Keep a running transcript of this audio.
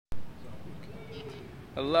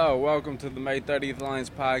Hello, welcome to the May 30th Alliance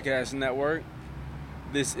Podcast Network.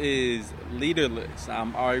 This is Leaderless.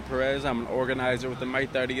 I'm Ari Perez. I'm an organizer with the May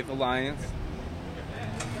 30th Alliance.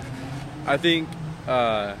 I think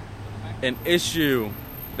an issue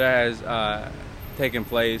that has taken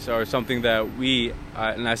place, or something that we,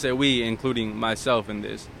 and I say we, including myself in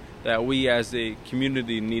this, that we as a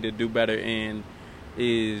community need to do better in,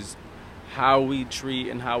 is how we treat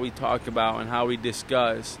and how we talk about and how we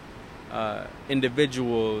discuss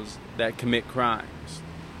individuals that commit crimes.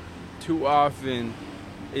 Too often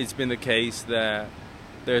it's been the case that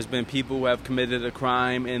there's been people who have committed a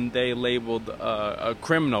crime and they labeled a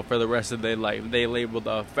criminal for the rest of their life. They labeled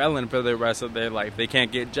a felon for the rest of their life. They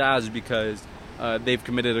can't get jobs because they've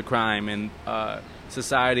committed a crime, and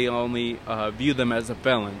society only view them as a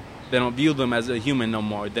felon. They don't view them as a human no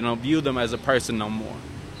more. They don't view them as a person no more.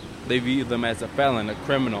 They view them as a felon, a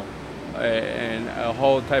criminal, and a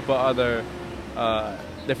whole type of other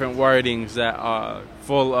different wordings that are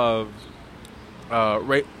full of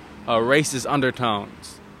racist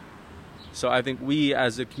undertones. So I think we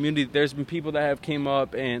as a community, there's been people that have came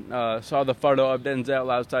up and saw the photo of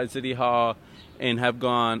Denzel outside City Hall and have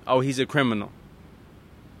gone, oh, he's a criminal.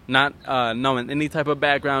 Not knowing any type of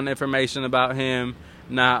background information about him,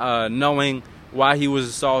 not knowing why he was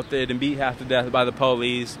assaulted and beat half to death by the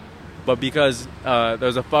police. But because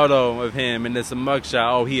there's a photo of him and it's a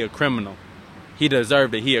mugshot, oh, he a criminal. He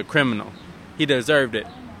deserved it. He a criminal. He deserved it.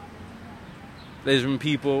 There's been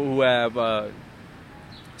people who have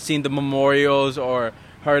seen the memorials or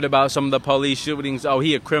heard about some of the police shootings. Oh,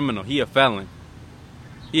 he a criminal. He a felon.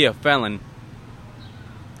 He a felon.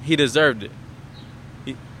 He deserved it.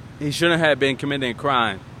 He shouldn't have been committing a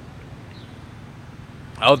crime.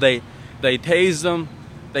 Oh, they tased him.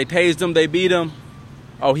 They tased him. They beat him.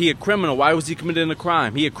 Oh, he a criminal. Why was he committing a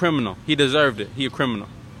crime? He a criminal. He deserved it. He a criminal.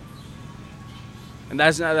 And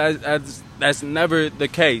that's never the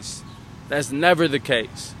case. That's never the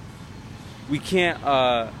case. We can't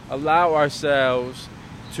allow ourselves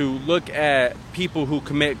to look at people who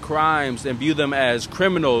commit crimes and view them as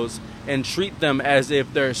criminals and treat them as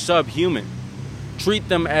if they're subhuman. Treat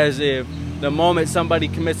them as if the moment somebody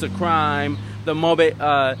commits a crime, the moment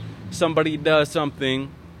somebody does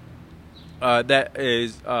something that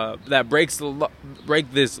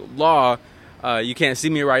break this law. You can't see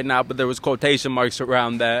me right now, but there was quotation marks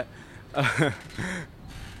around that.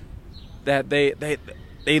 That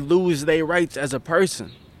they lose their rights as a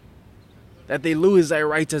person. That they lose their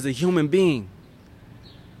rights as a human being.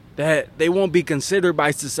 That they won't be considered by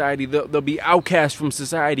society. They'll be outcast from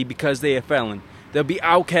society because they're a felon. They'll be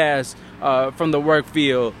outcast from the work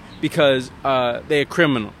field because they're a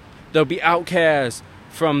criminal. They'll be outcast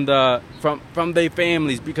from their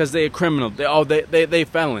families because they're a criminal. They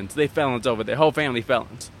felons. They felons over there. Whole family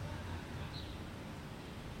felons.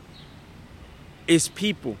 It's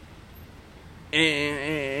people.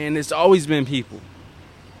 And it's always been people.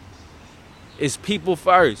 It's people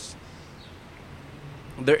first.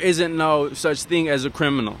 There isn't no such thing as a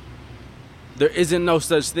criminal. There isn't no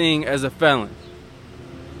such thing as a felon.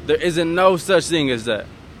 There isn't no such thing as that.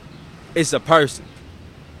 It's a person.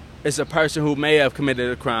 It's a person who may have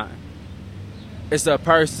committed a crime. It's a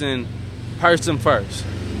person first.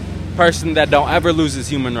 Person that don't ever lose his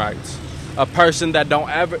human rights. A person that don't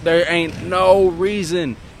ever, there ain't no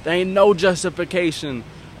reason, there ain't no justification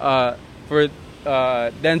for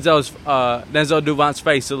Denzel Duvant's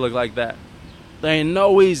face to look like that. There ain't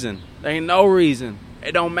no reason. There ain't no reason.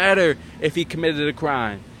 It don't matter if he committed a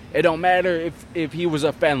crime. It don't matter if he was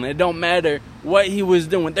a felon. It don't matter what he was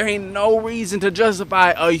doing. There ain't no reason to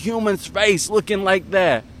justify a human's face looking like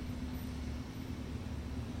that.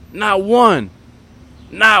 Not one.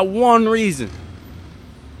 Not one reason.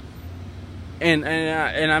 And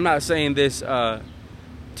I'm not saying this to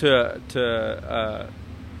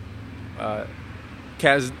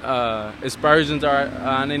cast aspersions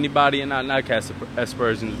on anybody, and not cast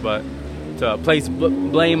aspersions, but to place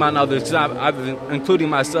blame on others, because I've been including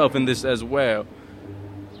myself in this as well,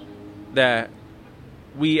 that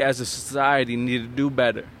we as a society need to do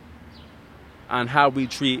better on how we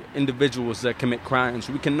treat individuals that commit crimes.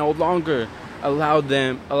 We can no longer allow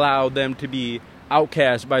them to be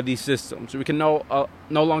outcast by these systems. We can no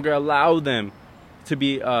longer allow them to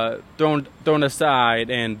be thrown aside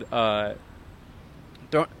and to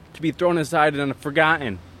be thrown aside and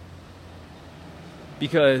forgotten,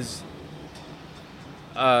 because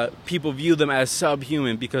people view them as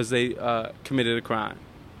subhuman because they committed a crime.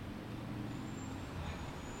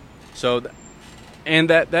 So, and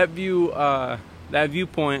that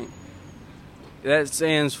viewpoint, that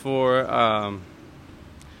stands for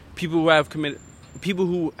people who have committed people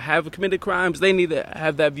who have committed crimes, they need to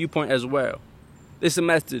have that viewpoint as well. This is a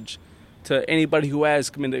message to anybody who has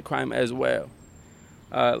committed a crime as well.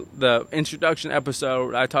 The introduction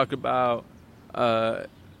episode, I talked about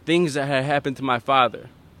things that had happened to my father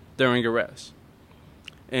during arrest.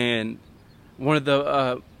 And one of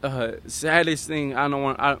the saddest thing,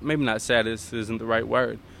 maybe not saddest isn't the right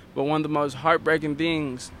word, but one of the most heartbreaking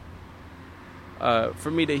things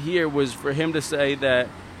for me to hear was for him to say that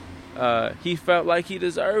he felt like he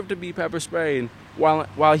deserved to be pepper sprayed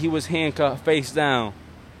while he was handcuffed face down.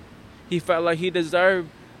 He felt like he deserved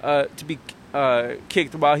to be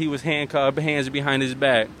kicked while he was handcuffed, hands behind his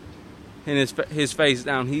back, and his face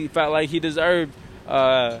down. He felt like he deserved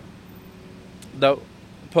the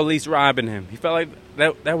police robbing him. He felt like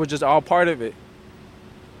that was just all part of it.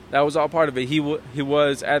 That was all part of it. He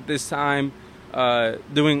was at this time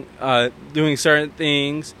doing certain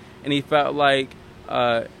things, and he felt like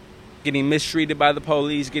getting mistreated by the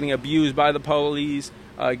police, getting abused by the police,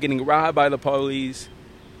 getting robbed by the police.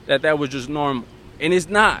 That was just normal, and it's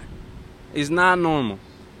not. It's not normal.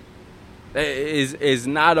 It's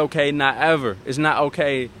not okay. Not ever. It's not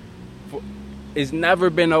okay. It's never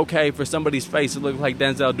been okay for somebody's face to look like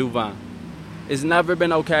Denzel Duvon. It's never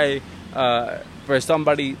been okay for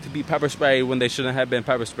somebody to be pepper sprayed when they shouldn't have been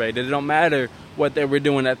pepper sprayed. It don't matter what they were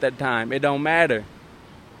doing at that time. It don't matter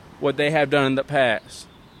what they have done in the past.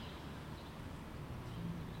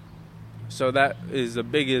 So that is the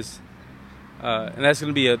biggest, and that's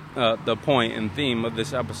going to be the point and theme of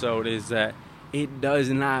this episode, is that it does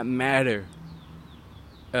not matter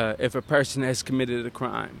if a person has committed a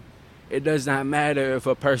crime. It does not matter if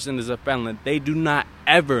a person is a felon. They do not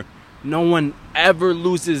ever, no one ever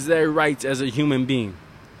loses their rights as a human being.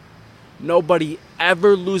 Nobody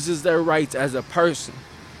ever loses their rights as a person.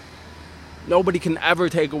 Nobody can ever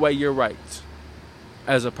take away your rights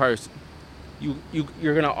as a person. You're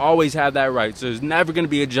going to always have that right. So there's never going to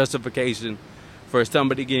be a justification for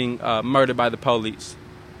somebody getting murdered by the police.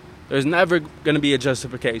 There's never going to be a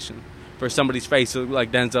justification for somebody's face to look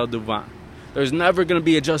like Denzel Duvon. There's never going to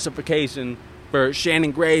be a justification for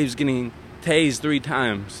Shannon Graves getting tased 3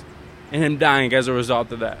 times and him dying as a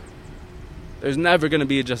result of that. There's never going to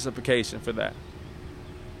be a justification for that.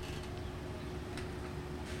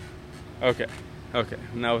 Okay.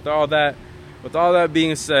 Now with all that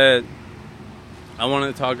being said, I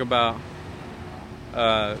want to talk about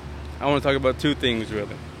 2 things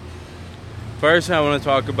really. The first thing I want to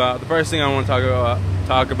talk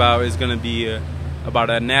about is going to be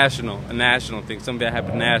about a national thing, something that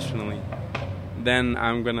happened nationally. Then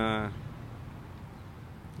I'm gonna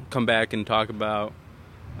come back and talk about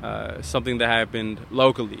something that happened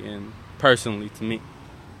locally and personally to me.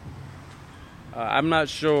 I'm not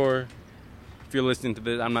sure if you're listening to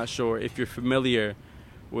this. I'm not sure if you're familiar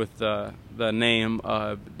with the name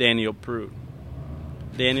of Daniel Prude.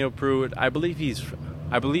 Daniel Prude, I believe he's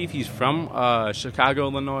from Chicago,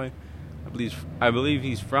 Illinois. I believe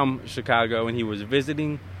he's from Chicago, and he was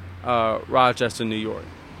visiting Rochester, New York.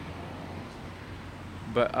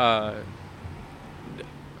 But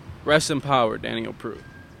rest in power, Daniel Prude.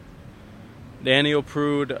 Daniel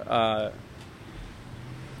Prude,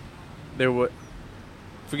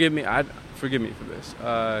 forgive me for this.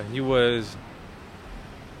 He was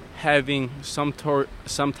having some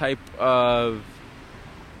type of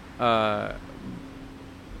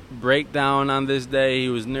breakdown on this day. He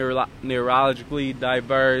was neurologically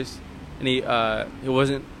diverse, and he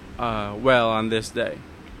wasn't well on this day.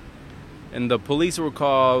 And the police were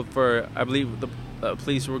called for, I believe the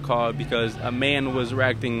police were called because a man was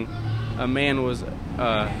acting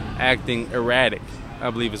erratic, I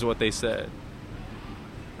believe is what they said.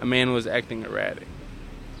 A man was acting erratic.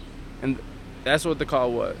 And that's what the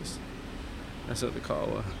call was.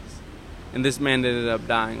 And this man ended up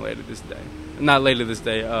dying later this day. Not later this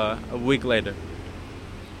day, a week later.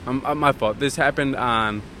 My fault. This happened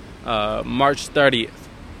on March 30th,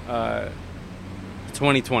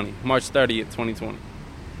 2020. March 30th, 2020.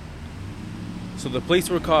 So the police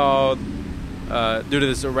were called due to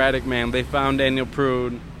this erratic man. They found Daniel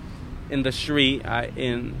Prude in the street.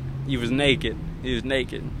 He was naked.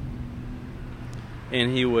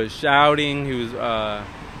 And he was shouting. He was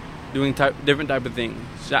doing different type of things.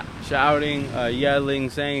 Shouting, yelling,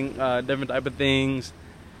 saying different type of things.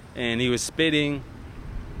 And he was spitting.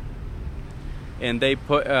 And they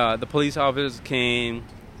the police officers came.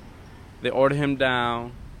 They ordered him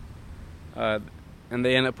down. And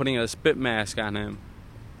they ended up putting a spit mask on him.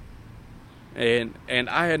 And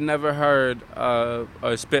I had never heard of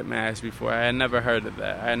a spit mask before. I had never heard of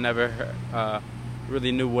that. I had never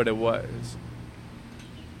really knew what it was.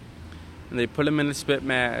 And they put him in a spit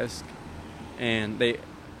mask, and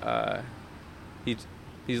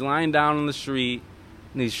he's lying down on the street,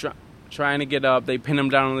 and he's trying to get up. They pin him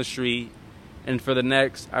down on the street, and for the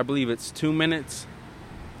next, I believe it's 2 minutes.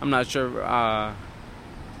 I'm not sure.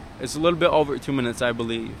 It's a little bit over 2 minutes, I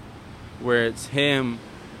believe, where it's him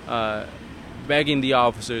begging the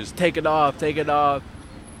officers, take it off, take it off.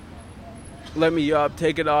 Let me up,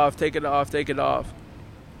 take it off, take it off, take it off.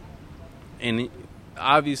 And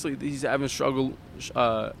obviously he's having struggle.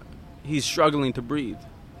 He's struggling to breathe.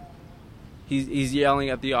 He's yelling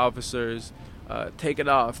at the officers, take it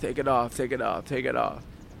off, take it off, take it off, take it off,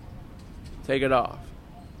 take it off.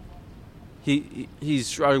 He's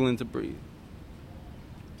struggling to breathe.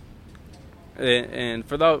 And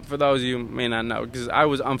for those of you who may not know, because I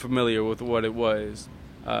was unfamiliar with what it was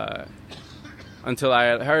until I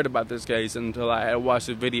had heard about this case, until I had watched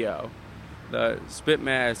the video. The spit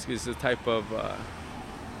mask is a type of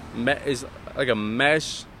is like a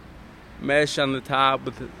mesh on the top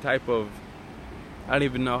with a type of, I don't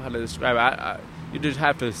even know how to describe it. You just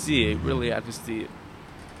have to see it. Really have to see it.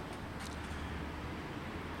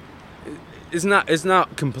 It's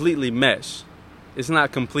not completely mesh. It's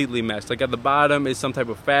not completely mesh. Like at the bottom is some type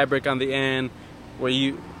of fabric on the end,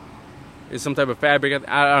 where it's some type of fabric.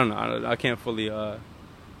 I don't know. I can't fully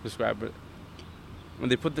describe it. When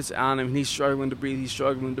they put this on him, and he's struggling to breathe. He's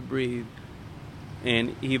struggling to breathe,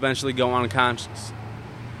 and he eventually go unconscious.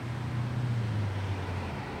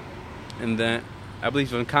 And then I believe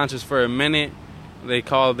he's unconscious for a minute. They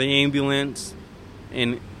call the ambulance,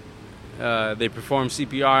 and they perform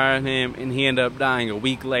CPR on him, and he ended up dying a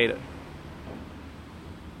week later.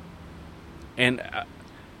 And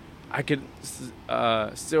I could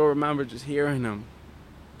still remember just hearing him,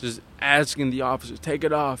 just asking the officers, take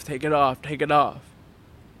it off, take it off, take it off.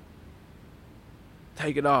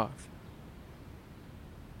 Take it off.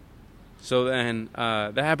 So then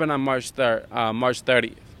that happened on March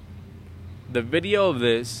 30th. The video of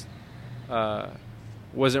this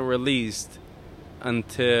wasn't released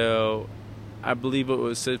until I believe it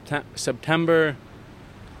was September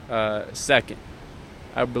 2nd.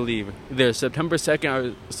 I believe either September 2nd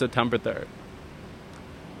or September 3rd.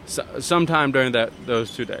 Sometime during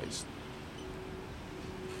those 2 days.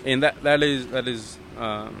 And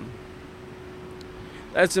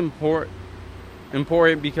that's important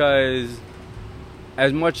because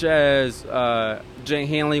as much as Jay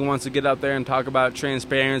Hanley wants to get out there and talk about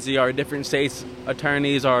transparency, our different states'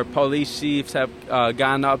 attorneys, our police chiefs have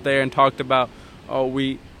gone out there and talked about,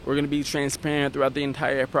 we're going to be transparent throughout the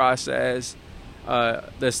entire process.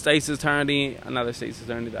 The state's attorney, another state's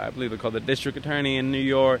attorney that I believe they call the district attorney in New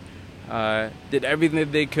York, did everything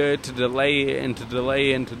that they could to delay it and to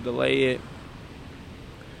delay it and to delay it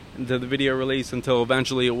until the video release, until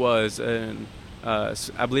eventually it was, and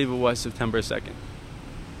I believe it was September 2nd.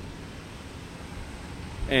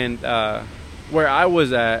 And where I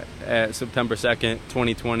was at September 2nd,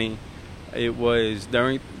 2020, it was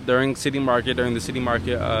during City Market, during the City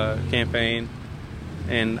Market campaign.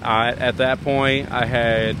 And at that point, I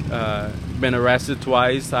had been arrested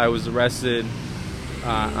twice. I was arrested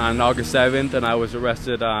on August 7th, and I was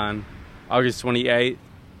arrested on August 28th.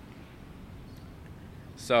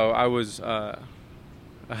 So I was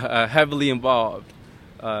heavily involved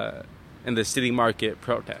in the City Market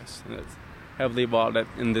protest. Heavily involved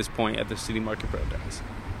in this point at the City Market protest.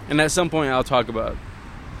 And at some point, I'll talk about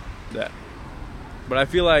that. But I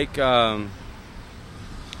feel like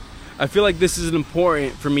this is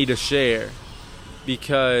important for me to share,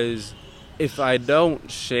 because if I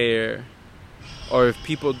don't share, or if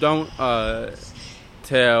people don't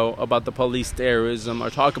tell about the police terrorism or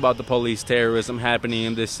talk about the police terrorism happening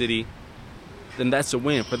in this city, then that's a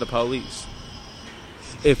win for the police.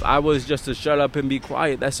 If I was just to shut up and be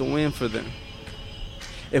quiet, that's a win for them.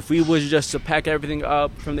 If we was just to pack everything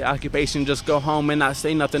up from the occupation, just go home and not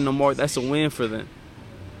say nothing no more, that's a win for them.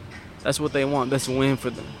 That's what they want. That's a win for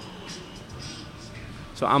them.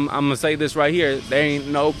 So I'm gonna say this right here. There ain't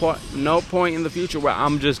no point in the future where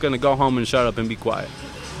I'm just gonna go home and shut up and be quiet.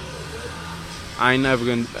 I ain't never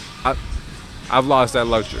gonna. I've lost that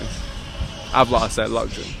luxury. I've lost that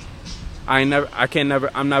luxury. I'm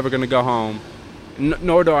never gonna go home.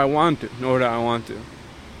 Nor do I want to.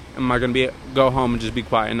 Am I gonna go home and just be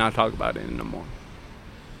quiet and not talk about it anymore?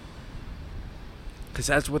 Because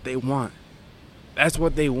that's what they want. That's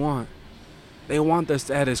what they want. They want the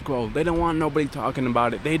status quo. They don't want nobody talking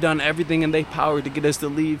about it. They done everything in their power to get us to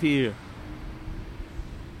leave here.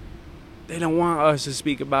 They don't want us to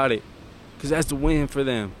speak about it, because that's a win for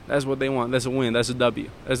them. That's what they want. That's a win. That's a W.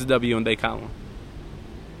 That's a W in their column.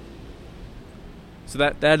 So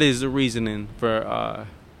that is the reasoning for.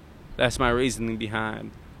 That's my reasoning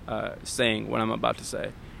behind saying what I'm about to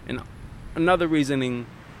say. And another reasoning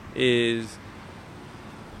is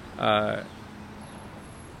for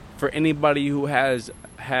anybody who has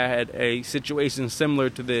had a situation similar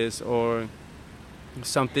to this, or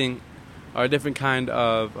something, or a different kind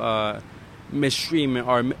of mistreatment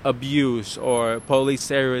or abuse or police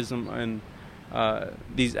terrorism, and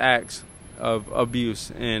these acts of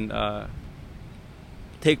abuse and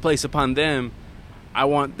take place upon them. I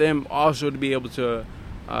want them also to be able to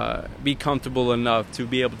be comfortable enough to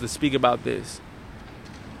be able to speak about this,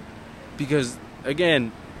 because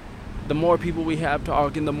again, the more people we have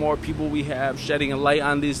talking, the more people we have shedding a light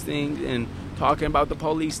on these things and talking about the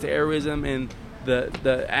police terrorism and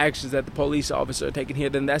the actions that the police officers are taking here,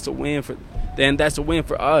 then that's a win for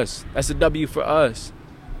us. That's a W for us.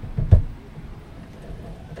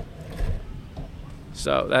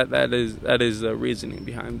 So that is the reasoning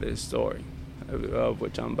behind this story of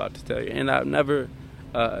which I'm about to tell you. And I've never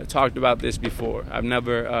talked about this before. I've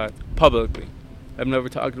never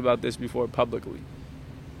talked about this before publicly.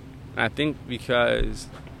 I think because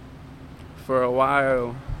for a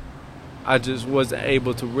while I just wasn't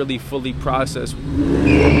able to really fully process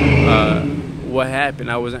what happened.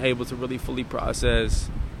 I wasn't able to really fully process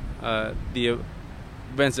the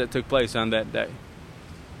events that took place on that day.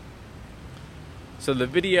 So the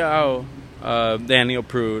video of Daniel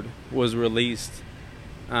Prude was released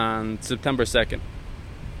on September 2nd.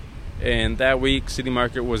 And that week, City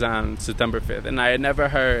Market was on September 5th. And I had never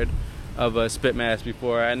heard of a spit mask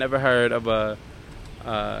before. I had never heard of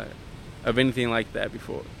anything like that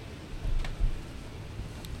before.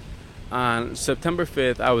 On September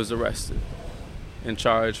 5th, I was arrested and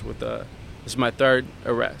charged with this is my third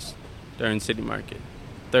arrest during City Market.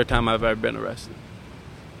 Third time I've ever been arrested.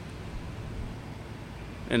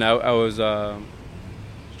 And I was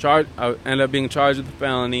charged. I ended up being charged with a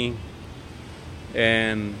felony,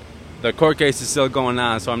 and the court case is still going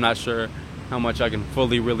on, so I'm not sure how much I can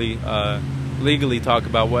fully really legally talk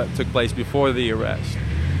about what took place before the arrest.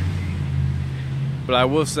 But I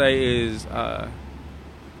will say is I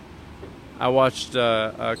watched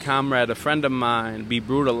a comrade, a friend of mine, be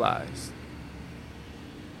brutalized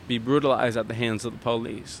at the hands of the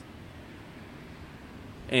police.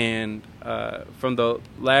 And from the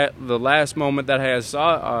last moment that I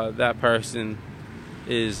saw that person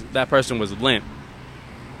was limp.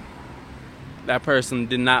 That person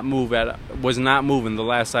was not moving the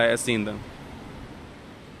last I had seen them.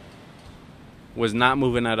 Was not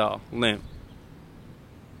moving at all, limp.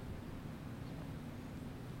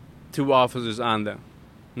 2 officers on them,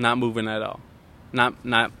 not moving at all,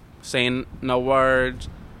 not saying no words,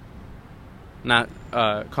 not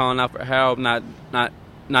calling out for help, not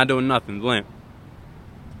doing nothing, limp.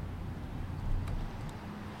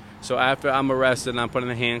 So after I'm arrested and I'm put in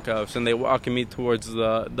the handcuffs, and they walking me towards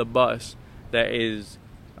the bus that is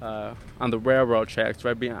on the railroad tracks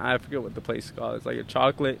right behind, I forget what the place is called. It's like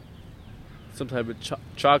some type of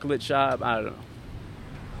chocolate shop, I don't know.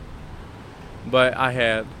 But I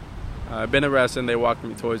had been arrested, and they walked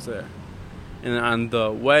me towards there. And on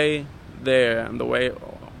the way there, they're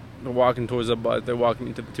walking towards the bus, they're walking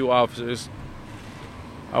me to the 2 officers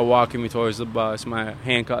are walking me towards the bus, my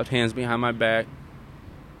handcuffed hands behind my back.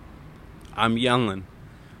 I'm yelling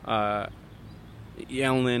for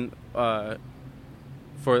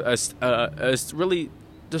us, really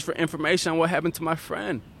just for information on what happened to my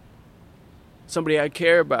friend, somebody I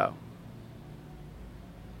care about,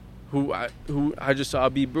 who I just saw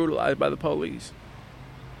be brutalized by the police.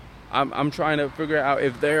 I'm trying to figure out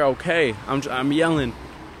if they're okay. I'm yelling,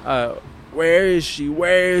 where is she?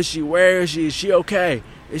 Where is she? Where is she? Is she okay?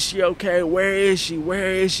 Is she okay? Where is she?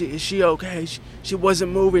 Where is she? Is she okay? She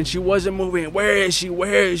wasn't moving. She wasn't moving. Where is she?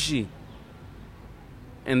 Where is she?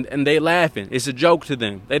 And they laughing. It's a joke to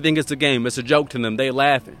them. They think it's a game. It's a joke to them. They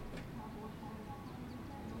laughing.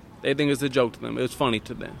 They think it's a joke to them. It's funny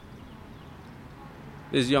to them.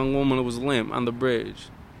 This young woman was limp on the bridge,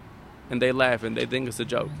 and they laughing. They think it's a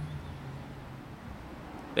joke.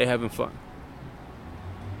 They having fun.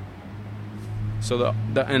 So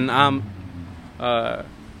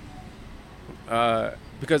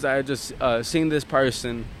because I had just seen this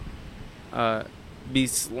person be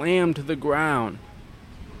slammed to the ground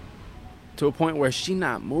to a point where she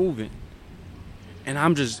not moving, and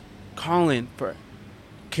I'm just calling for,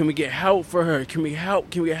 can we get help for her? Can we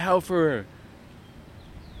get help for her?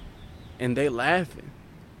 And they laughing,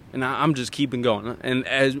 and I'm just keeping going. And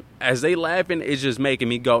as they laughing, it's just making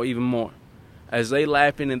me go even more. As they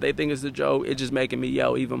laughing and they think it's a joke, it's just making me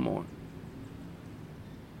yell even more.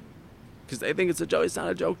 Because they think it's a joke. It's not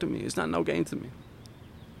a joke to me. It's not no game to me.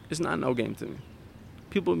 It's not no game to me.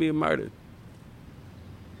 People being murdered.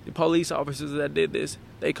 The police officers that did this,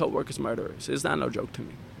 they co-workers murderers. It's not no joke to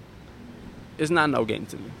me. It's not no game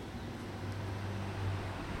to me.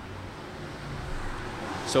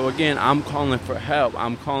 So again, I'm calling for help.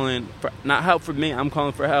 I'm calling for, not help for me, I'm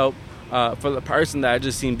calling for help for the person that I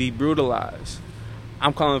just seen be brutalized.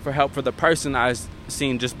 I'm calling for help for the person I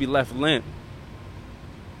seen just be left limp.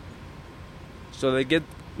 So they get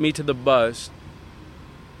me to the bus,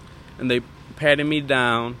 and they patted me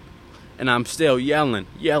down, and I'm still yelling,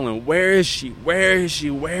 where is she? Where is she?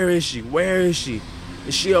 Where is she? Where is she?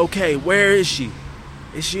 Is she okay? Where is she?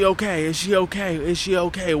 Is she okay? Is she okay? Is she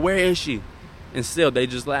okay? Where is she? And still, they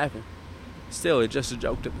just laughing. Still, it's just a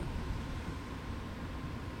joke to them.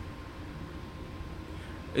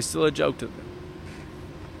 It's still a joke to them.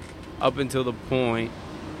 Up until the point,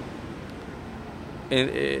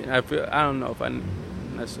 and I don't know if I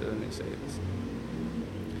necessarily need to say this,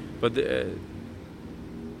 but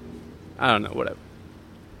I don't know, whatever.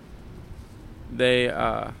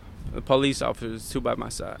 The police officers, two by my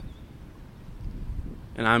side,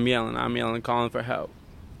 and I'm yelling, calling for help.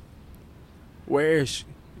 Where is she?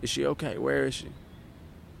 Is she okay? Where is she?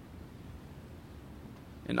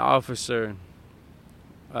 An officer,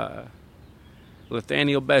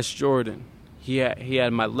 Nathaniel Best Jordan, he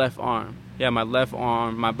had my left arm. He had my left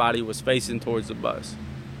arm. My body was facing towards the bus.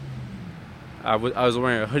 I was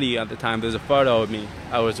wearing a hoodie at the time. There's a photo of me.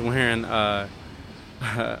 I was wearing a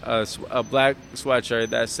black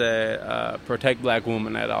sweatshirt that said "Protect Black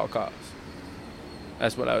Women at all costs."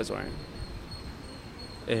 That's what I was wearing.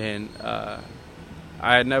 And I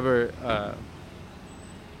had never.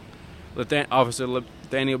 Officer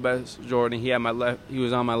Nathaniel Best Jordan. He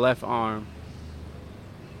was on my left arm,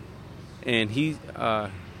 and he,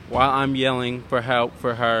 while I'm yelling for help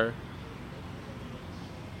for her,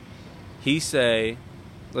 he say,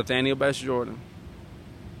 Nathaniel Best Jordan.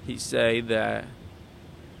 He say that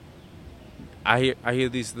I hear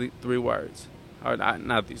these three words, or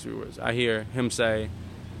not these three words. I hear him say,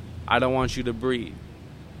 "I don't want you to breathe.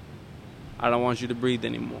 I don't want you to breathe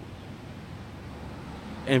anymore."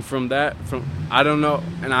 And I don't know,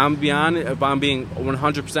 and I'm being honest, if I'm being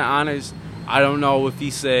 100% honest, I don't know if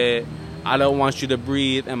he said, "I don't want you to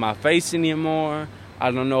breathe in my face anymore."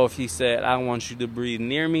 I don't know if he said, "I don't want you to breathe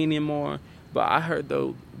near me anymore." But I heard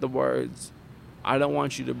the words, "I don't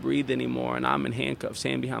want you to breathe anymore," and I'm in handcuffs,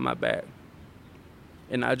 hand behind my back.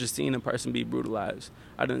 And I just seen a person be brutalized.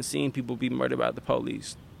 I done seen people be murdered by the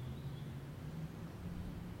police.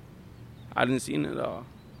 I didn't see it all.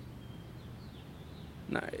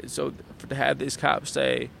 Nah, so to have this cop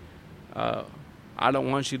say, "I don't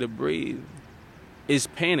want you to breathe," it's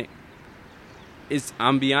panic. It's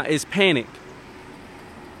panic.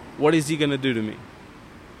 What is he gonna do to me?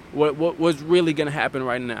 What's really gonna happen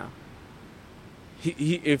right now?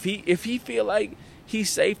 If he feel like he's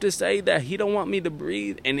safe to say that he don't want me to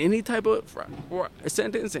breathe in any type of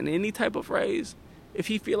sentence, in any type of phrase, if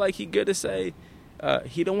he feel like he good to say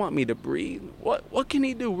he don't want me to breathe, what can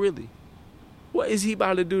he do really? What is he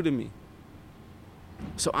about to do to me?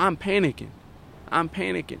 So I'm panicking.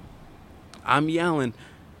 I'm yelling,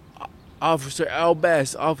 Officer Al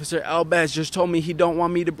Bass just told me he don't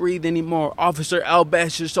want me to breathe anymore. Officer Al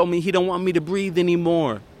Bass just told me he don't want me to breathe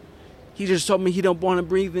anymore. He just told me he don't want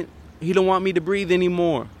me to breathe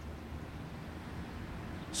anymore.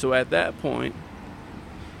 So at that point,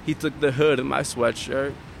 he took the hood of my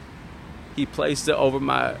sweatshirt, he placed it over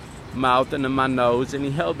my mouth and in my nose, and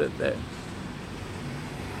he held it there.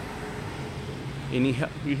 And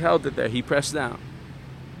he held it there. He pressed down.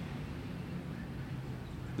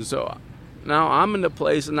 So now I'm in the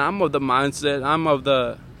place, and I'm of the mindset, I'm of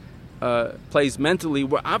the place mentally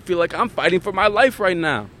where I feel like I'm fighting for my life right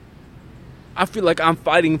now.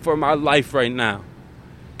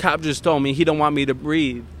 Cop just told me he don't want me to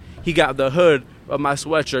breathe. He got the hood of my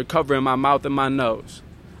sweatshirt covering my mouth and my nose.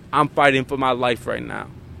 I'm fighting for my life right now.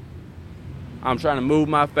 I'm trying to move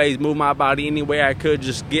my face, move my body any way I could,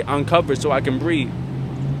 just get uncovered so I can breathe.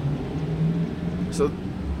 So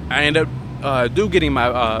I end up getting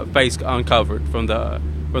my face uncovered from the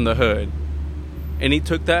hood. And he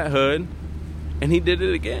took that hood and he did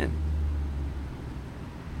it again.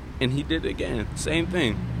 Same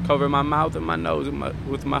thing. Covered my mouth and my nose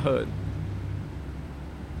with my hood.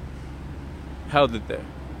 Held it there.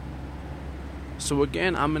 So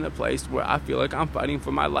again, I'm in a place where I feel like I'm fighting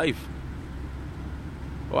for my life.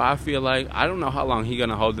 Or I feel like I don't know how long he's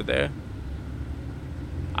gonna hold it there.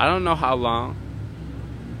 I don't know how long.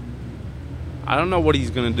 I don't know what he's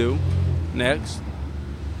gonna do next.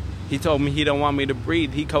 He told me he don't want me to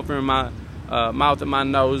breathe. He covering my mouth and my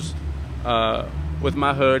nose with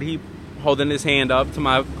my hood. He holding his hand up to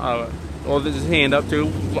my Holds his hand up to,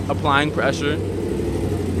 applying pressure.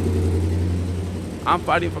 I'm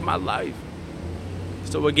fighting for my life.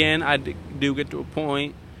 So again, I do get to a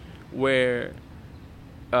point where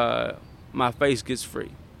my face gets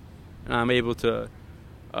free. And I'm able to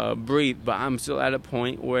breathe. But I'm still at a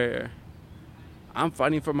point where I'm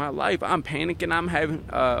fighting for my life. I'm panicking. I'm having,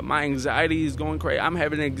 my anxiety is going crazy. I'm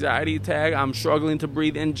having an anxiety attack. I'm struggling to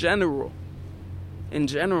breathe in general. In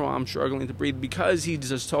general, I'm struggling to breathe because he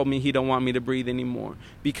just told me he don't want me to breathe anymore.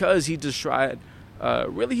 Because he just tried,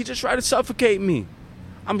 he just tried to suffocate me.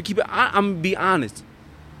 I'm gonna keep it. I'm gonna be honest.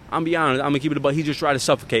 I'm gonna keep it. But he just tried to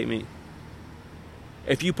suffocate me.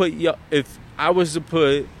 If I was to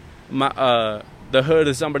put my the hood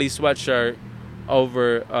of somebody's sweatshirt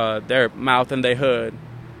over their mouth and their hood,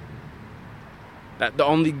 that the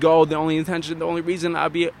only goal, the only intention, the only reason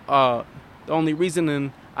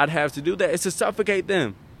I'd have to do that is to suffocate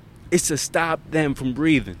them. It's to stop them from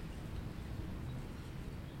breathing.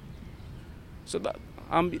 So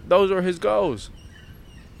those are his goals.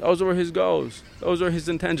 Those were his goals. Those are his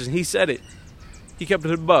intentions. He said it. He kept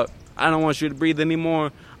it a buck. I don't want you to breathe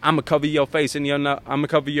anymore. I'm gonna cover your face and I'm gonna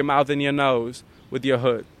cover your mouth and your nose with your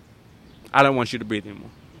hood. I don't want you to breathe anymore.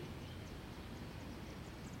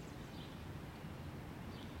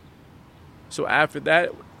 So after that,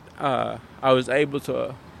 I was able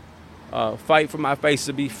to fight for my face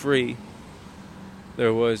to be free.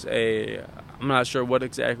 There was I'm not sure what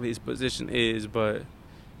exactly his position is, but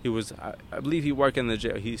he was, I believe he worked in the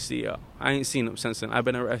jail. He's CEO. I ain't seen him since then. I've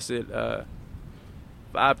been arrested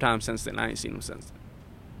 5 times since then. I ain't seen him since then.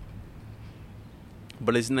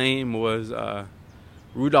 But his name was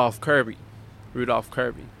Rudolph Kirby. Rudolph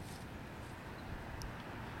Kirby.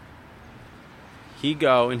 He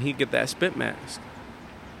go and he get that spit mask.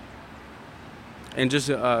 And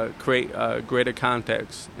just create greater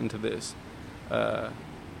context into this. I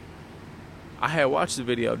had watched the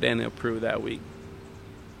video of Daniel Prue that week.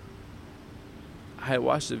 I had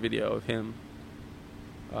watched the video of him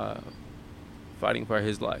fighting for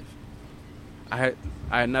his life. I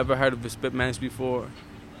had never heard of the spit mask before.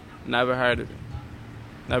 Never heard of it.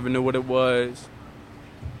 Never knew what it was.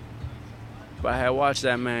 But I had watched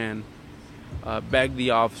that man beg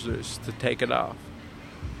the officers to take it off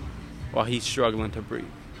while he's struggling to breathe,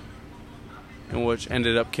 and which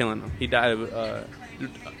ended up killing him. He died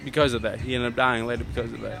because of that. He ended up dying later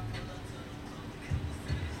because of that.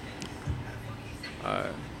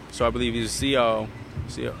 So I believe he's a CEO.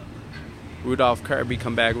 Rudolph Kirby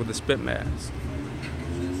come back with a spit mask,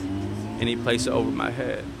 and he placed it over my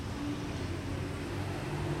head.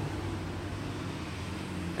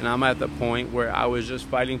 And I'm at the point where I was just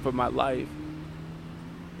fighting for my life,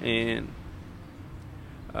 and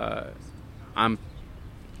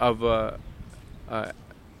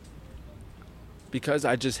because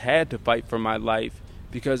I just had to fight for my life,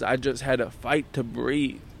 because I just had to fight to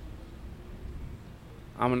breathe.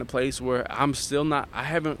 I'm in a place where I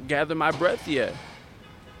haven't gathered my breath yet.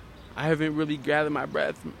 I haven't really gathered my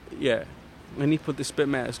breath yet. And he put the spit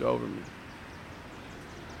mask over me.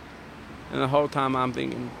 And the whole time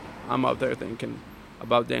I'm up there thinking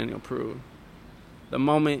about Daniel Prue. The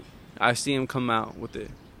moment I see him come out with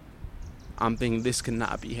it, I'm thinking, this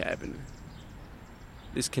cannot be happening.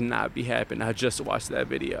 This cannot be happening. I just watched that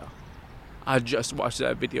video. I just watched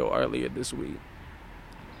that video earlier this week.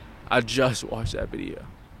 I just watched that video.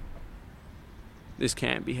 This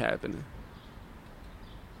can't be happening.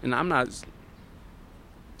 And I'm not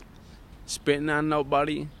spitting on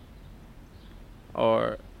nobody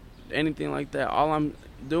or anything like that. All I'm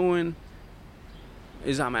doing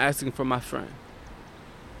is I'm asking for my friend.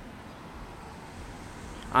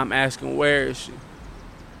 I'm asking, where is she?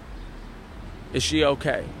 Is she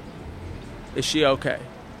okay? Is she okay?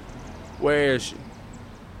 Where is she?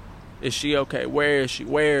 Is she okay? Where is she?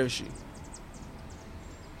 Where is she?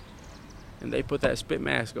 And they put that spit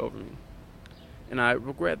mask over me. And I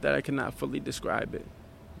regret that I cannot fully describe it,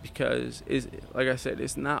 because like I said,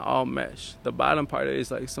 it's not all mesh. The bottom part is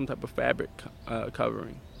like some type of fabric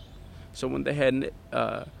covering. So when they had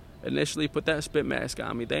initially put that spit mask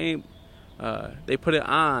on me, they put it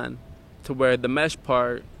on to where the mesh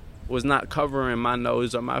part was not covering my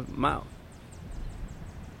nose or my mouth.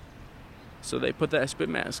 So they put that spit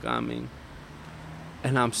mask on me,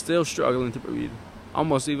 and I'm still struggling to breathe.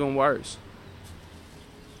 Almost even worse.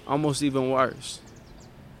 Almost even worse.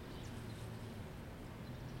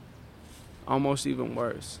 Almost even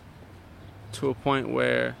worse. To a point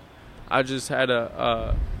where I just had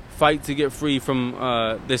a fight to get free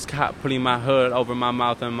from this cop putting my hood over my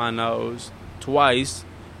mouth and my nose twice.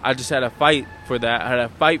 I just had a fight for that. I had a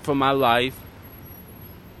fight for my life.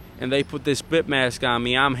 and they put this spit mask on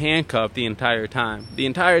me. I'm handcuffed the entire time. The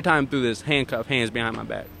entire time through this, handcuffed, hands behind my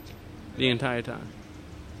back. The entire time.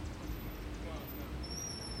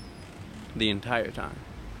 The entire time.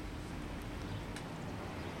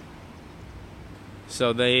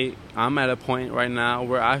 So I'm at a point right now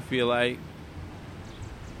where I feel like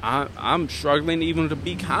I'm struggling even to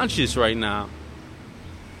be conscious right now.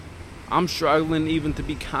 I'm struggling even to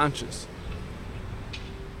be conscious.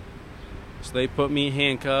 So they put me in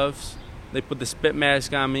handcuffs. They put the spit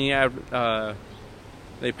mask on me.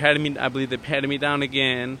 They patted me. I believe they patted me down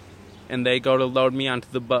again, and they go to load me onto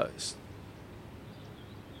the bus.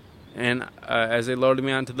 And as they loaded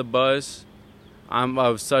me onto the bus, I'm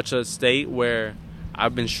of such a state where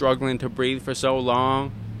I've been struggling to breathe for so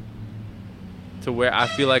long, to where I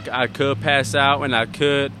feel like I could pass out and I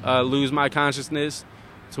could lose my consciousness,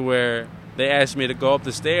 to where they asked me to go up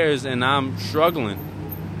the stairs and I'm struggling.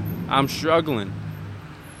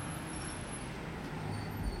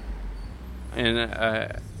 And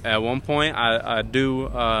at one point, I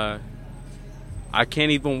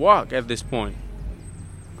can't even walk at this point.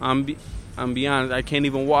 I'm be honest, I can't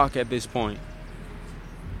even walk at this point.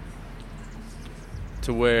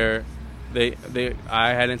 To where I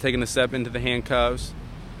hadn't taken a step into the handcuffs,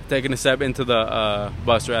 taken a step into the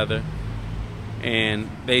bus rather, and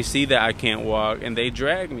they see that I can't walk and they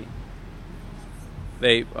drag me.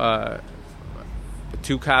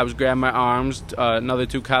 Two cops grab my arms, another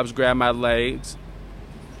two cops grab my legs,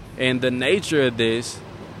 and the nature of this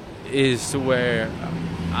is to where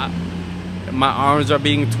my arms are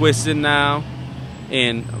being twisted now,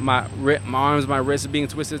 and my arms, my wrists are being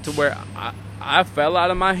twisted to where I fell out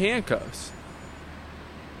of my handcuffs.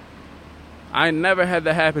 I never had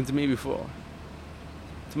that happen to me before.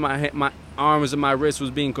 To my arms and my wrists was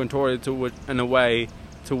being contorted in a way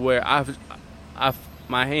to where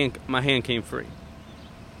my hand came free.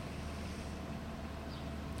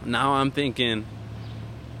 Now I'm thinking,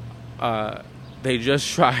 they just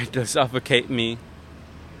tried to suffocate me.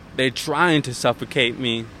 They're trying to suffocate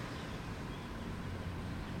me.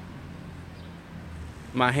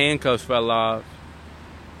 My handcuffs fell off.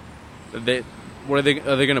 Are they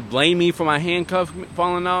gonna blame me for my handcuffs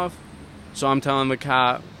falling off? So I'm telling the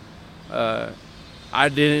cop, I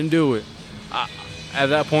didn't do it. At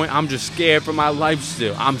that point, I'm just scared for my life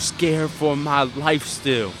still. I'm scared for my life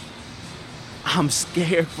still.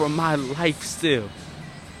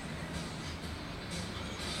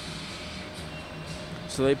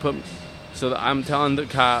 So I'm telling the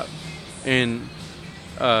cop in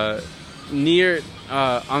near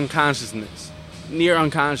unconsciousness, near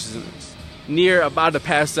about to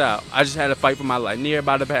pass out. I just had to fight for my life. Near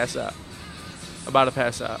about to pass out.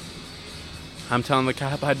 I'm telling the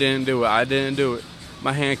cop I didn't do it.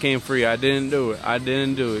 My hand came free. I didn't do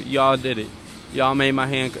it. Y'all did it. Y'all made my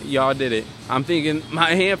hand. Y'all did it. I'm thinking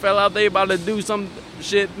my hand fell out. They about to do some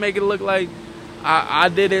shit, make it look like I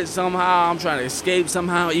did it somehow. I'm trying to escape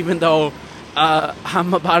somehow, even though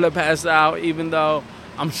I'm about to pass out, even though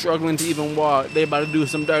I'm struggling to even walk. They about to do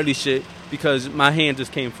some dirty shit because my hand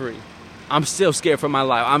just came free. I'm still scared for my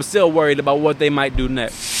life. I'm still worried about what they might do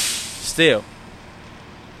next. Still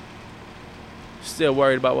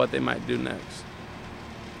worried about what they might do next.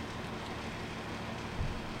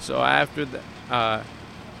 So after that,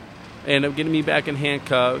 they end up getting me back in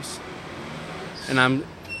handcuffs, and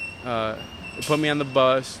they put me on the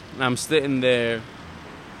bus, and I'm sitting there,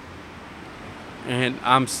 and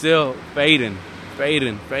I'm still fading.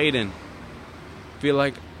 Feel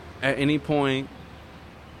like at any point,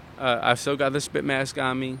 I've still got the spit mask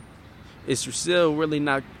on me. It's still really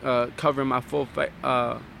not covering my full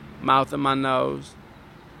mouth and my nose,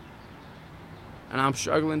 and I'm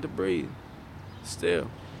struggling to breathe still.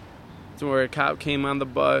 To where a cop came on the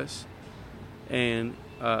bus, and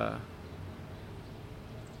I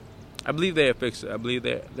believe they had fixed it. I believe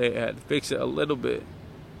they had fixed it a little bit,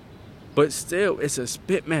 but still, it's a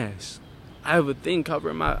spit mask. I have a thing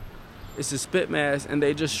covering it's a spit mask, and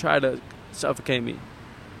they just try to suffocate me.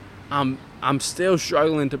 I'm still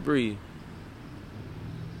struggling to breathe.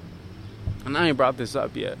 And I ain't brought this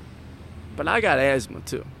up yet, but I got asthma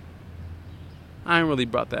too. I ain't really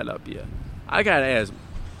brought that up yet. I got asthma.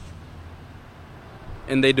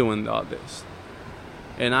 And they doing all this.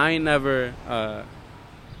 And I ain't never, no,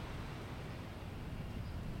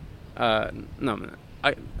 man.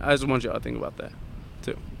 I just want y'all to think about that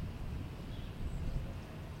too.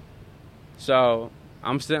 So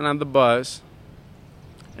I'm sitting on the bus,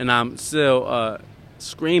 and I'm still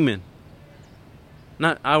screaming.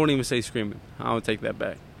 I wouldn't even say screaming. I would take that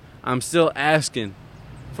back. I'm still asking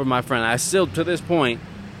for my friend. To this point,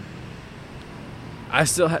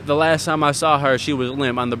 The last time I saw her, she was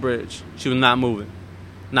limp on the bridge. She was not moving,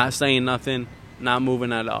 not saying nothing, not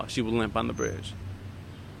moving at all. She was limp on the bridge.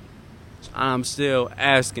 So I'm still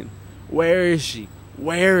asking, where is she?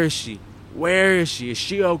 Where is she? Where is she? Is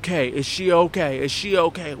she okay? Is she okay? Is she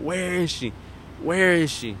okay? Where is she? Where is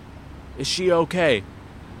she? Is she okay?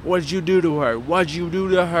 What'd you do to her? What'd you do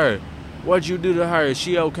to her? What'd you do to her? Is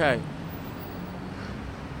she okay?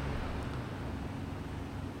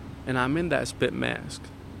 And I'm in that spit mask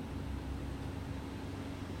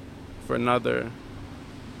for another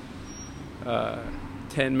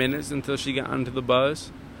 10 minutes until she got onto the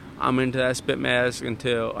bus. I'm into that spit mask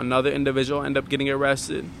until another individual ended up getting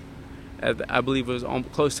arrested. I believe it was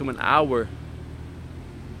close to an hour,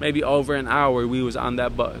 maybe over an hour we was on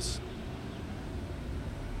that bus.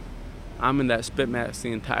 I'm in that spit mask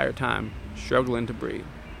the entire time, struggling to breathe.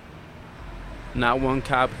 Not one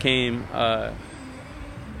cop came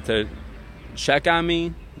to check on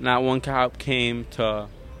me. Not one cop came to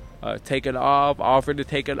take it off, offered to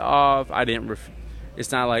take it off. I didn't.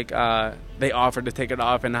 It's not like they offered to take it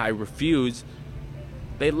off and I refused.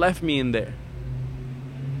 They left me in there.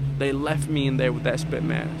 They left me in there with that spit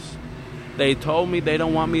mask. They told me they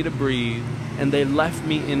don't want me to breathe, and they left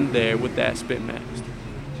me in there with that spit mask.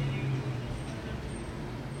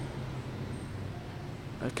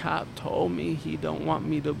 A cop told me he don't want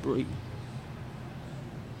me to breathe.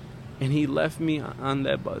 And he left me on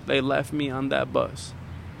that bus. They left me on that bus.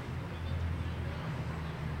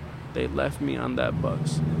 They left me on that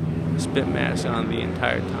bus. Spit mask on the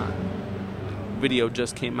entire time. Video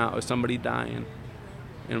just came out of somebody dying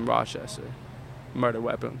in Rochester. Murder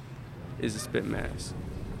weapon is a spit mask.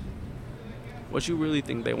 What you really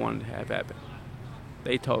think they wanted to have happen?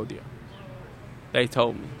 They told you. They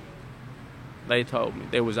told me. They told me.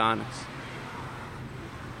 They was honest.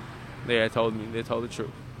 They had told me. They told the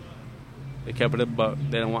truth. They kept it a buck.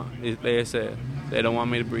 They said they don't want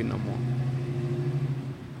me to breathe no more.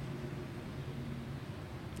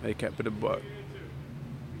 They kept it a buck.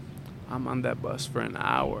 I'm on that bus for an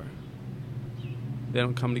hour. They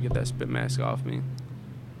don't come to get that spit mask off me.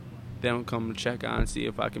 They don't come to check on and see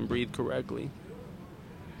if I can breathe correctly.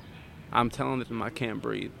 I'm telling them I can't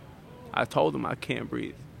breathe. I told them I can't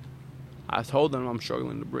breathe. I told them I'm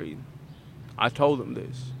struggling to breathe. I told them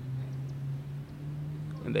this.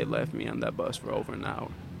 And they left me on that bus for over an hour.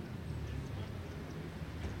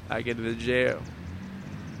 I get to the jail.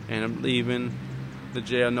 And I'm leaving the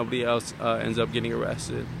jail. Nobody else ends up getting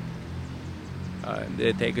arrested.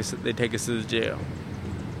 They take us to the jail.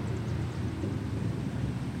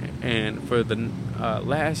 And for the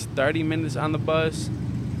last 30 minutes on the bus,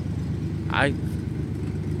 I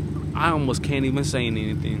almost can't even say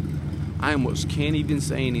anything. I almost can't even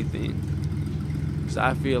say anything. Because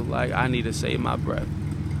I feel like I need to save my breath.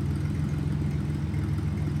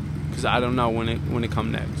 Because I don't know when it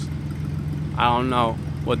come next. I don't know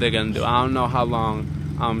what they're going to do. I don't know how long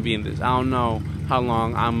I'm going to be in this. I don't know how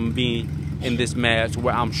long I'm going to be in this mask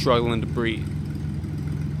where I'm struggling to breathe.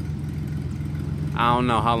 I don't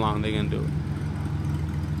know how long they're going to do it.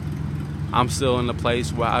 I'm still in a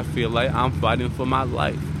place where I feel like I'm fighting for my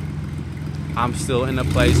life. I'm still in a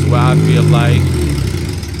place where I feel like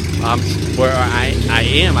I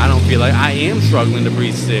am. I don't feel like I am struggling to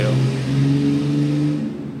breathe still.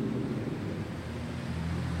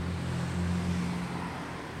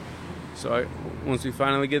 So once we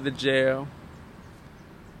finally get to jail,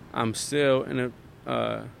 I'm still in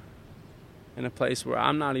a place where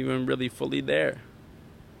I'm not even really fully there.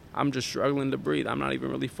 I'm just struggling to breathe. I'm not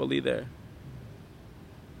even really fully there.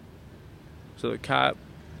 So the cop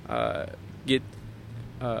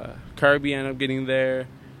Kirby ended up getting there,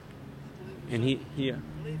 and he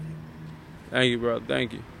thank you, bro,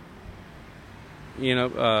 thank you. He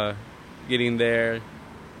ended up getting there.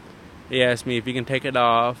 He asked me if he can take it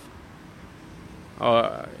off,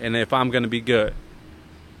 and if I'm gonna be good.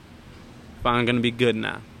 If I'm gonna be good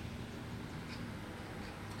now.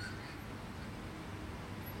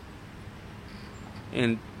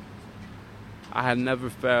 And I had never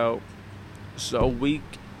felt so weak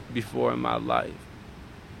before in my life,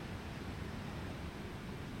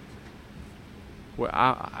 where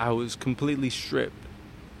I was completely stripped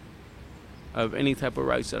of any type of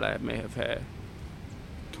rights that I may have had.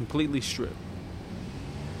 Completely stripped.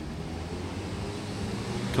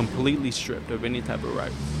 Completely stripped of any type of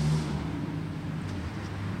rights.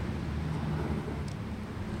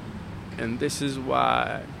 And this is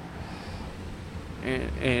why,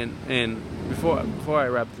 and before I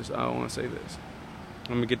wrap this, I want to say this.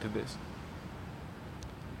 Let me get to this.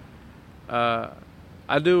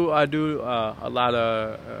 I do a lot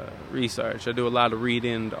of research. I do a lot of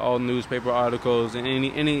reading, all newspaper articles, and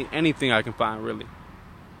anything I can find really.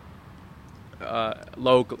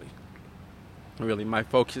 Locally, really, my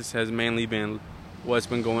focus has mainly been what's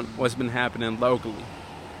been happening locally.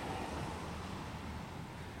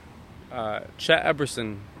 Chet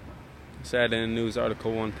Epperson said in a news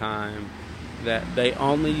article one time that they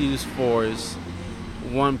only use force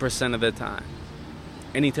 1% of the time.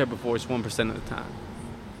 Any type of force, 1% of the time.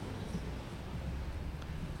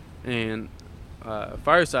 And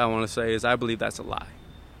first, I want to say is I believe that's a lie.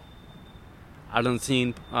 I done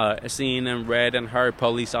seen and read and heard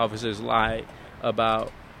police officers lie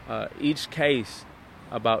about each case,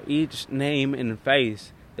 about each name and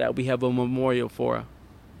face that we have a memorial for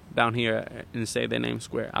down here in Say Their Name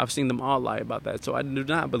Square. I've seen them all lie about that. So I do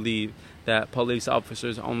not believe that police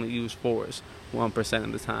officers only use force 1%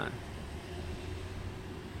 of the time.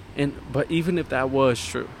 But even if that was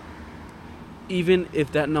true, even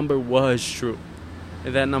if that number was true,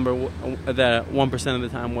 if that 1% of the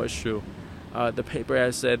time was true, the paper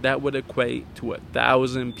has said that would equate to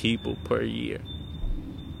 1,000 people per year.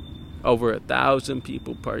 Over 1,000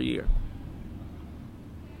 people per year.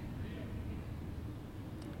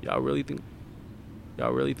 Y'all really think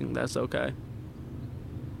that's okay?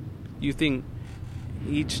 You think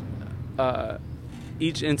each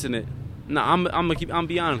incident? No, I'm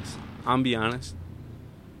be honest. I'm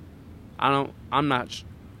not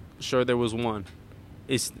sure there was one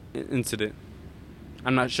incident.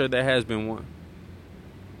 I'm not sure there has been one.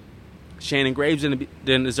 Shannon Graves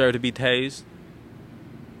didn't deserve to be tased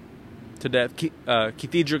to death.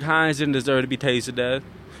 Keithedrick Hines didn't deserve to be tased to death.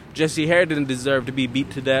 Jesse Hare didn't deserve to be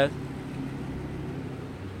beat to death.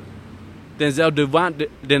 Denzel Duvant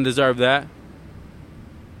didn't deserve that.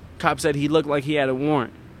 Cop said he looked like he had a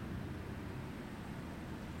warrant.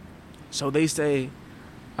 So they say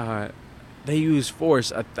they use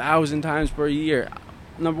force 1,000 times per year.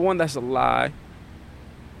 Number one, that's a lie.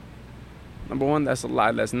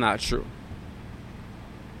 That's not true.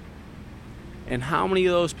 And how many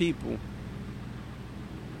of those people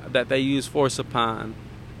that they use force upon,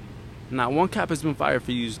 not one cop has been fired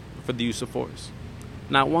for the use of force.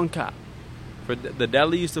 Not one cop. For the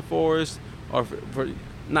deadly use of force, or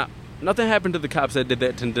nothing happened to the cops that did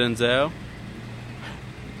that to Denzel.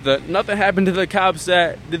 Nothing happened to the cops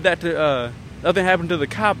that did that to. Nothing happened to the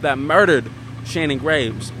cop that murdered Shannon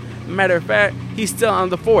Graves. Matter of fact, he's still on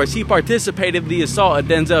the force. He participated in the assault of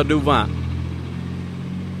Denzel Duvant.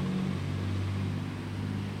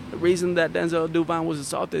 The reason that Denzel Duvant was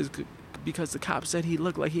assaulted is because the cop said he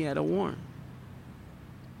looked like he had a warrant.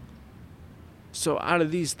 So out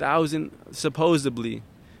of these 1,000, supposedly,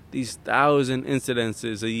 these 1,000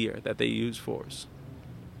 incidences a year that they use force,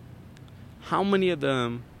 how many of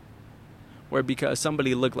them were because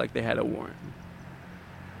somebody looked like they had a warrant?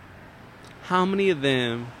 How many of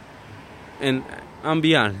them, and I'm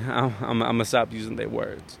be honest, I'm gonna stop using their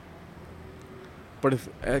words, but if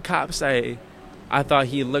a cop say, I thought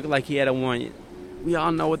he looked like he had a warrant, we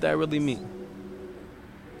all know what that really means.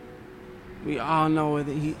 We all know what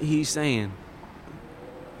he's saying.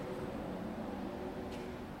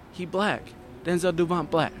 He black. Denzel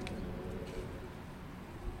Duvant black.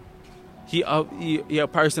 He a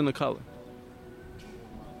person of color.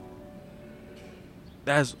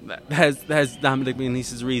 That's Dominic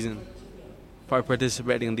McNeese's reason for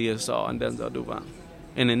participating in the assault on Denzel Duvant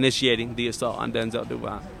and initiating the assault on Denzel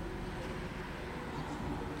Duvant.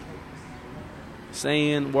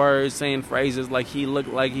 Saying words, saying phrases like he looked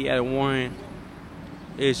like he had a warrant,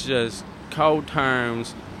 it's just code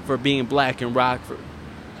terms for being black in Rockford.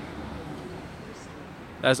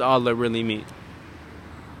 That's all it really means.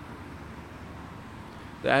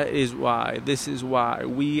 This is why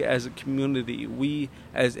we as a community, we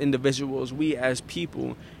as individuals, we as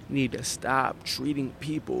people need to stop treating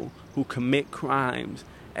people who commit crimes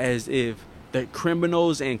as if they're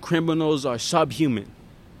criminals and criminals are subhuman.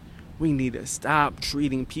 We need to stop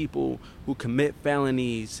treating people who commit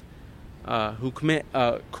felonies, who commit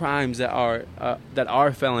crimes that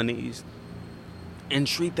are felonies, and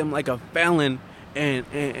treat them like a felon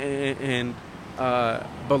and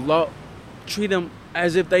below. Treat them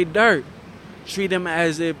as if they dirt. Treat them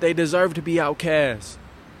as if they deserve to be outcast.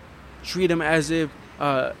 Treat them as if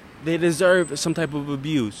they deserve some type of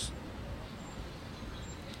abuse.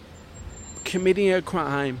 Committing a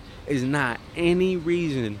crime is not any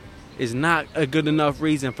reason, is not a good enough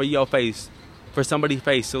reason for somebody's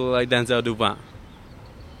face to look like Denzel Duvant.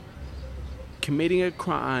 Committing a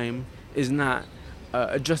crime is not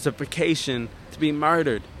a justification to be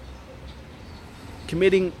murdered.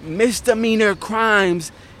 Committing misdemeanor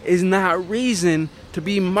crimes is not reason to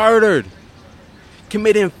be murdered.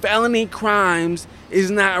 Committing felony crimes is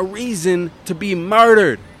not a reason to be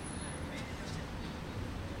murdered.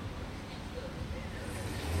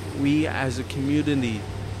 We as a community,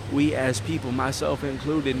 we as people, myself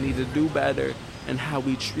included, need to do better in how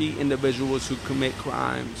we treat individuals who commit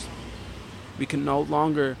crimes. We can no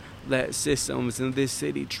longer let systems in this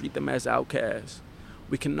city treat them as outcasts.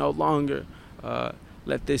 We can no longer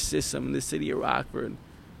let this system in the city of Rockford,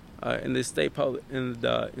 in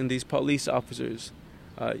these police officers,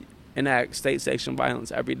 enact state-sanctioned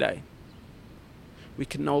violence every day. We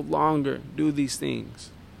can no longer do these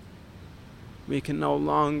things. We can no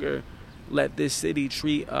longer let this city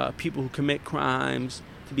treat people who commit crimes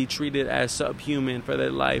to be treated as subhuman for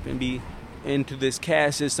their life and be into this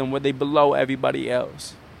caste system where they below everybody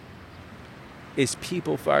else. It's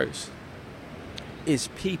people first. It's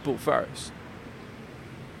people first.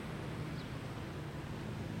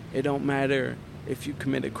 It don't matter if you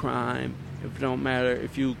commit a crime. It don't matter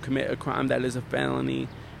if you commit a crime that is a felony.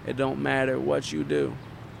 It don't matter what you do.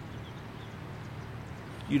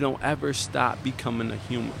 You don't ever stop becoming a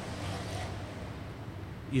human.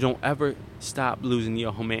 You don't ever stop losing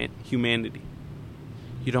your humanity.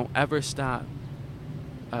 You don't ever stop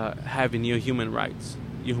having your human rights.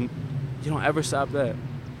 You don't ever stop that.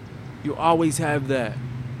 You always have that.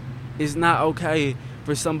 It's not okay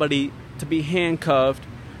for somebody to be handcuffed,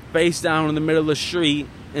 face down in the middle of the street,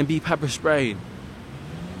 and be pepper sprayed.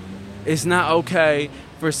 It's not okay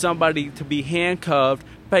for somebody to be handcuffed,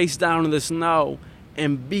 face down in the snow,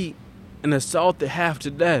 and beat and assaulted half to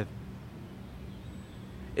death.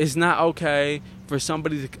 It's not okay for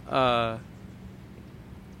somebody to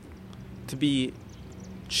be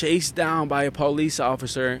chased down by a police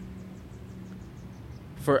officer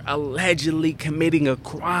for allegedly committing a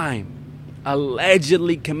crime.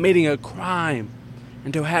 Allegedly committing a crime.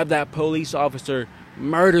 And to have that police officer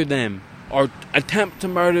murder them or attempt to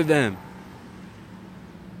murder them.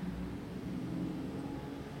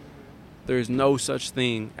 There's no such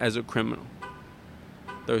thing as a criminal.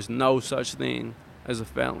 There's no such thing as a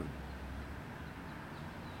felon.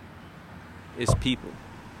 It's people.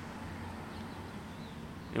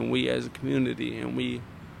 And we as a community, and we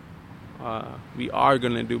are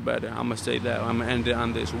going to do better. I'm going to say that. I'm going to end it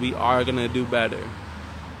on this. We are going to do better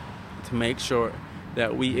to make sure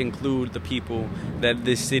that we include the people that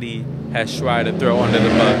this city has tried to throw under the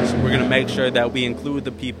bus. We're going to make sure that we include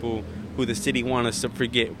the people who the city wants us to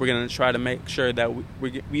forget. We're going to try to make sure that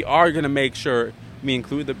we are going to make sure we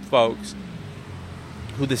include the folks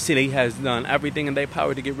who the city has done everything in their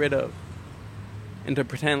power to get rid of and to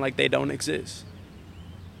pretend like they don't exist.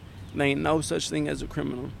 There ain't no such thing as a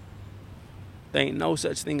criminal. There ain't no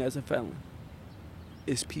such thing as a felon.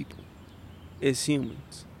 It's people. It's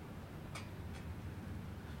humans.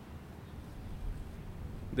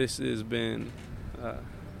 This has been...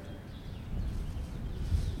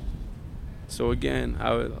 So again,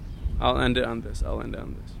 I'll end it on this. I'll end it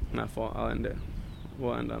on this. Not fall. I'll end it.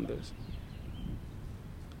 We'll end on this.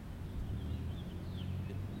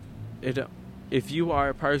 If you are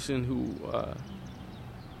a person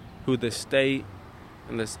who the state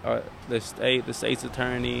and the state's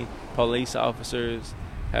attorney, police officers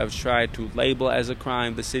have tried to label as a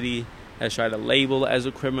crime, the city has tried to label as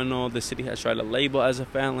a criminal, the city has tried to label as a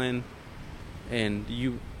felon, and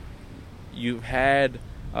you've had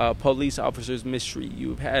police officers mistreat you,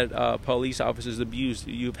 you've had police officers abuse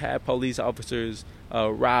you, you've had police officers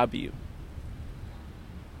rob you.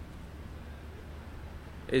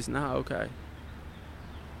 It's not okay.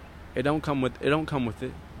 It don't come with it. It don't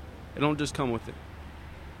just come with it.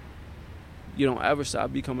 You don't ever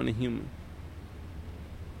stop becoming a human.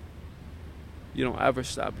 You don't ever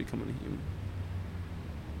stop becoming a human.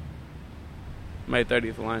 May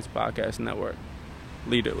 30th Alliance Podcast Network.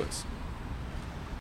 Leaderless.